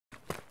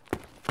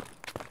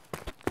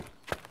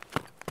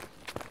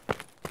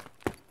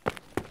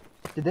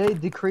Did they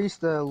decrease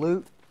the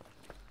loot?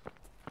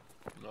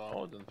 No, I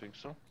don't think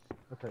so.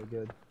 Okay,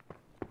 good.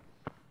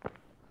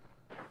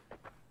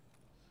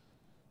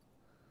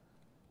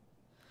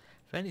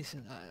 If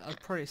anything, I'd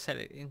probably say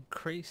it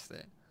increased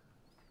it.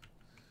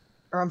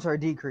 Or I'm sorry,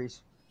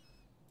 decrease.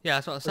 Yeah,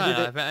 that's what I'm Or saying.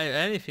 did If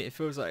anything, it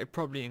feels like it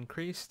probably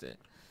increased it.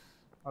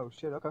 Oh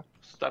shit. Okay.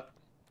 Start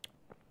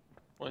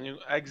when you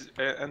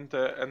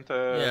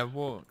enter. Yeah,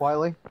 walk.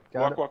 Quietly.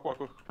 Got Walk, it. walk,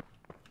 walk.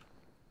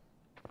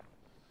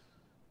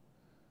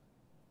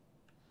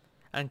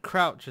 And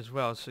crouch as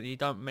well, so you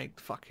don't make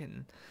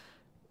fucking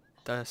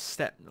the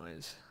step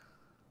noise.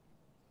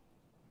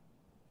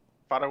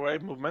 Far away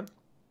movement.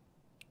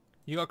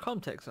 You got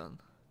context on?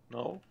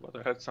 No, but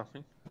I heard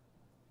something.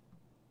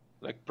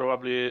 Like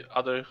probably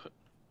other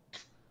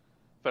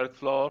third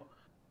floor,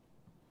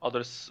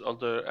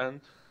 other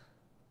end.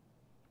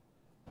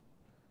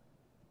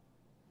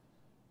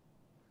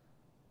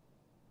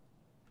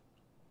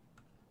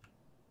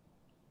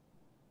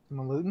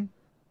 Someone looting?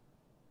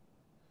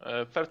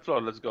 Third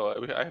floor, let's go.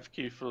 I have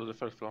key for the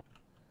first floor.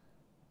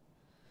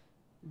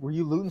 Were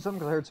you looting something?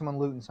 Because I heard someone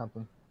looting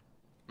something.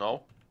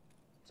 No,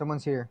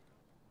 Someone's here.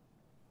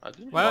 I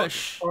didn't. Well, know.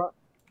 shh.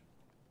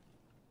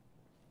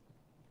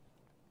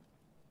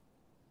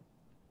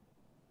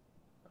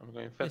 I'm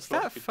going third Is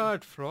floor. that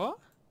third floor?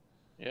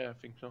 Yeah, I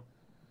think so.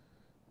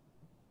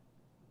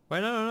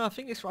 Wait, no. I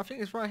think it's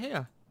right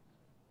here.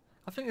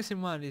 I think it's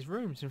in one of these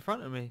rooms in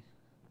front of me.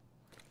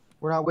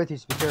 We're not with you,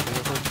 so be careful.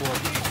 We're first floor.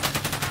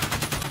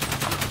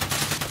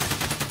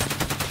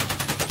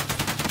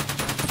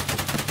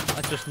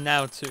 I just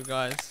nailed two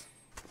guys.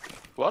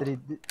 What? Did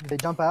they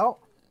jump out?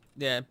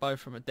 Yeah, both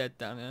of them are dead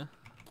down here.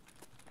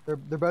 They're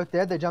both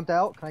dead. They jumped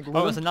out. Can I loot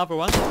Oh, there's them? another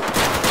one.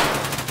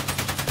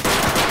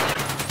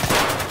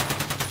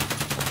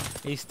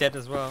 He's dead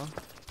as well.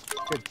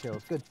 Good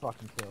kills. Good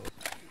fucking kills.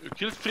 You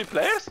killed 3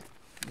 players?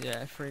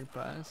 Yeah, 3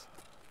 players.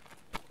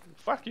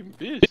 Fucking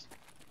beast.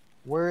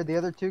 Where'd the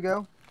other two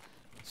go?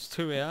 There's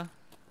 2 here.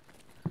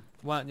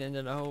 One at the end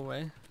of the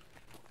hallway.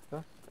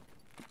 Do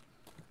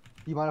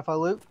you mind if I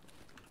loot?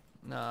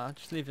 Nah,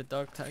 just leave the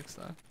dog tags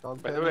though.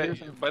 Dog By tag the way, or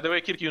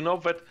something? Kirk, you know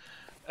that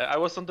I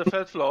was on the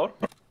third floor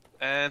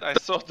and I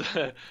saw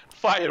the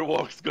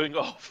fireworks going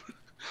off.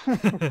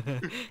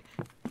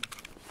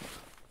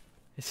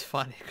 It's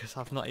funny because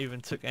I've not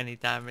even took any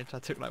damage. I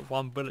took like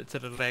 1 bullet to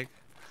the leg.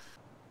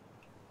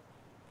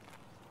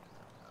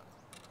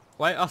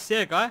 Wait, I see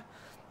a guy.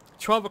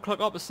 12 o'clock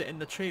opposite in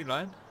the tree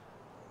line.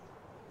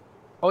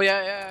 Oh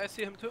yeah, I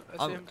see him too.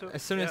 I see him too.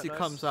 As soon as he nice.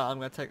 comes out, I'm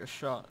gonna take a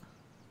shot.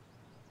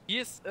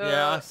 He's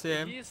Yeah, I see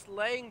him. He's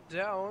laying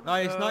down. No,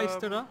 he's not. He's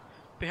stood up.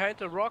 Behind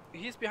the rock.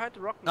 He's behind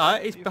the rock No, now.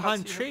 he's You can't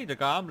behind see him. tree. The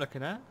guy I'm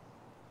looking at.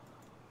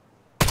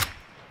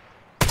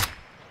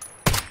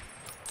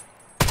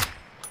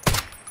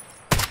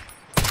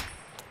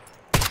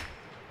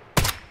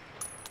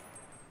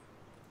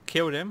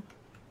 Killed him.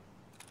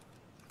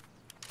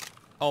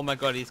 Oh my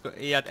god,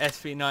 he had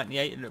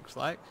SV98 it looks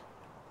like.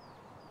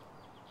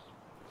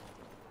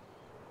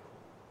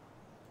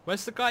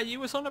 Where's the guy you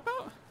was on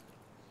about?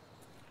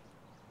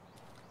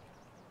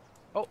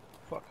 Oh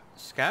fuck.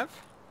 Scav?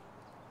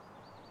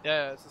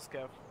 Yeah, it's a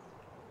scav.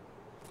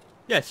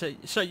 Yeah,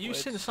 so you Wait.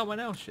 seen someone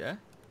else, yeah?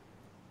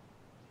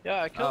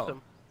 Yeah, I killed Oh.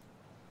 him.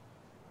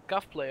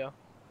 Gav player.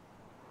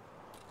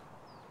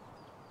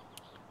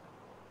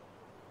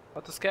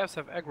 But the scavs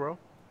have aggro.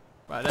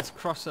 Right, let's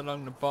cross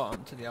along the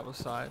bottom to the other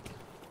side.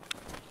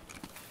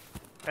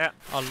 Yeah.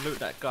 I'll loot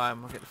that guy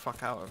and we'll get the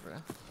fuck out of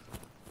here.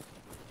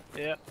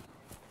 Yeah.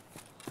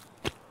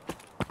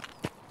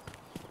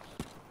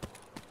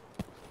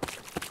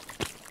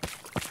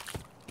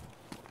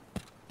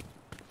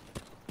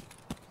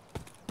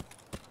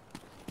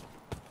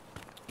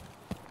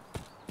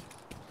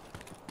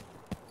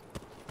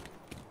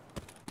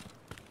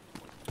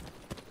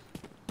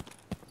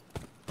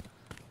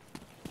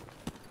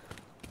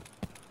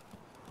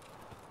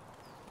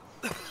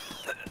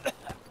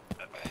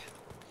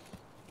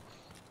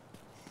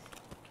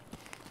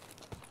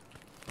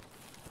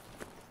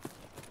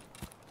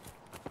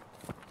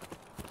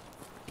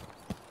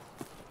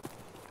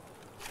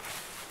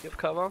 Give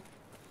cover.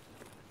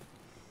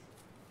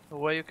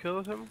 Where you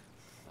killed him?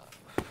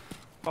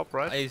 Top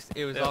right.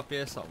 It was Yeah. up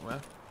here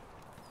somewhere.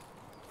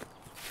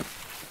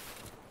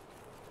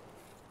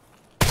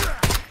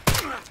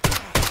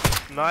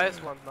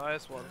 Nice one,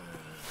 nice one.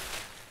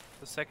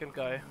 The second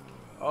guy.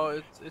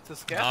 Oh, it's a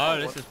scav. No, or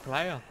this what? is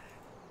player.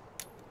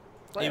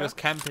 He Player? was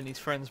camping his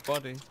friend's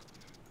body.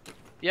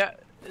 Yeah,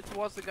 it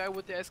was the guy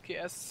with the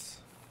SKS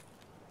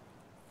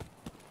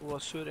who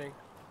was shooting.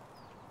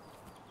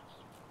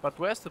 But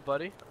where's the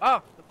body?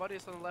 Ah, the body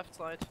is on the left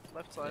side.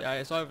 Left side. Yeah,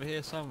 it's over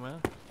here somewhere.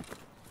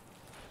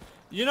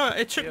 You know,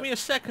 it took Yeah. me a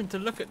second to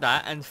look at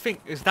that and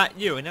think, is that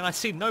you? And then I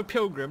see no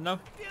pilgrim, no.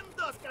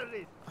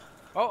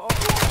 Oh.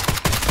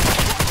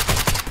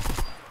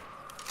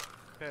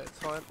 Okay, it's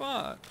fine.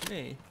 Fuck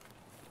me.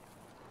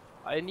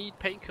 I need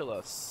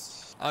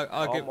painkillers.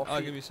 I'll give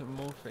morphine. you some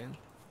morphine.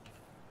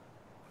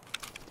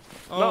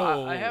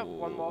 No, I have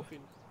one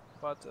morphine,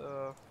 but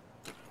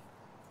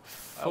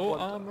Full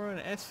armor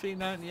and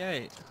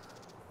SV98.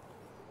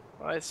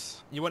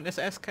 Nice. You want this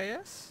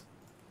SKS?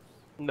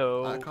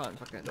 No. I can't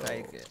fucking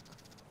take it.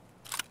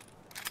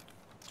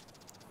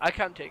 I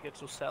can't take it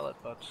to sell it,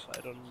 but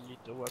I don't need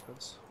the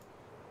weapons.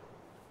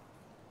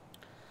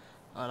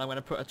 And I'm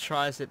gonna put a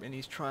tri-zip in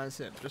his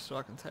tri-zip just so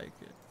I can take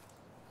it.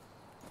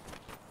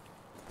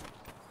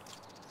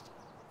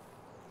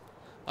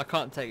 I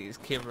can't take his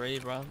Kimmer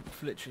either, I'm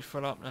literally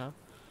full up now.